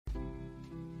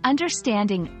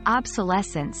Understanding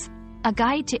Obsolescence, a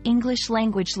guide to English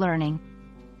language learning.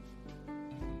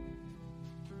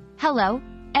 Hello,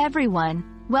 everyone.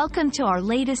 Welcome to our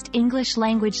latest English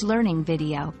language learning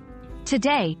video.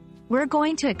 Today, we're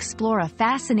going to explore a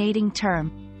fascinating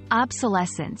term,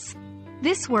 obsolescence.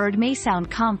 This word may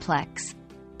sound complex,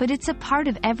 but it's a part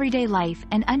of everyday life,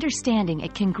 and understanding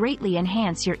it can greatly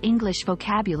enhance your English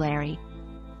vocabulary.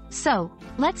 So,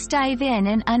 let's dive in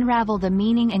and unravel the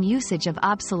meaning and usage of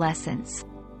obsolescence.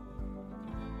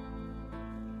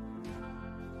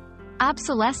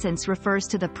 Obsolescence refers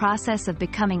to the process of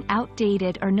becoming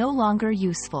outdated or no longer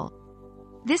useful.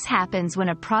 This happens when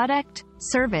a product,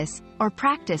 service, or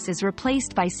practice is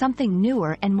replaced by something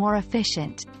newer and more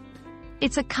efficient.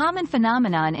 It's a common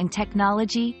phenomenon in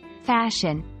technology,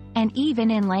 fashion, and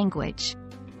even in language.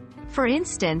 For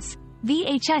instance,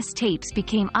 VHS tapes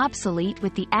became obsolete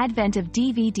with the advent of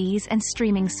DVDs and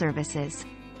streaming services.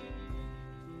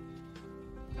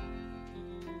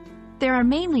 There are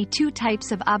mainly two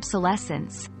types of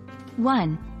obsolescence.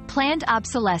 1. Planned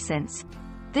obsolescence.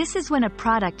 This is when a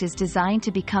product is designed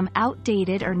to become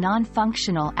outdated or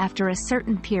non-functional after a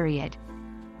certain period.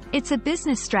 It's a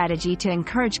business strategy to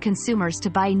encourage consumers to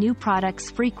buy new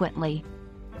products frequently.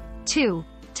 2.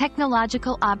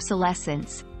 Technological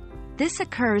obsolescence. This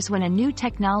occurs when a new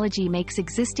technology makes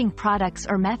existing products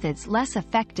or methods less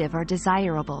effective or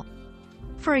desirable.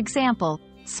 For example,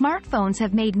 smartphones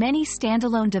have made many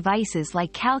standalone devices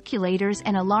like calculators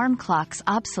and alarm clocks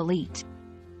obsolete.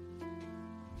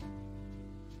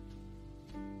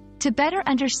 To better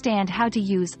understand how to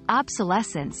use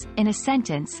obsolescence in a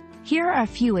sentence, here are a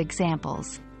few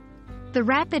examples. The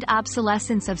rapid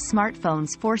obsolescence of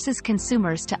smartphones forces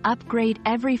consumers to upgrade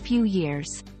every few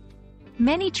years.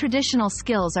 Many traditional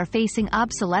skills are facing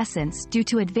obsolescence due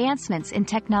to advancements in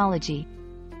technology.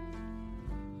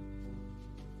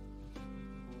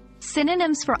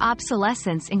 Synonyms for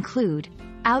obsolescence include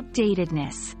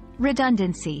outdatedness,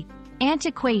 redundancy,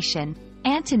 antiquation.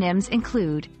 Antonyms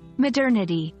include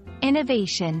modernity,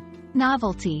 innovation,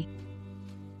 novelty.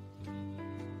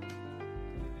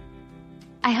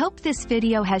 I hope this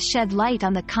video has shed light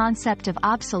on the concept of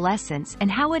obsolescence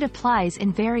and how it applies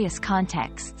in various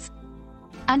contexts.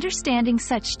 Understanding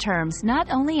such terms not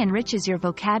only enriches your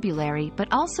vocabulary but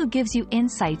also gives you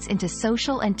insights into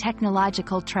social and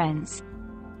technological trends.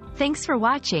 Thanks for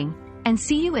watching, and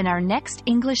see you in our next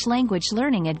English language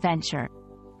learning adventure.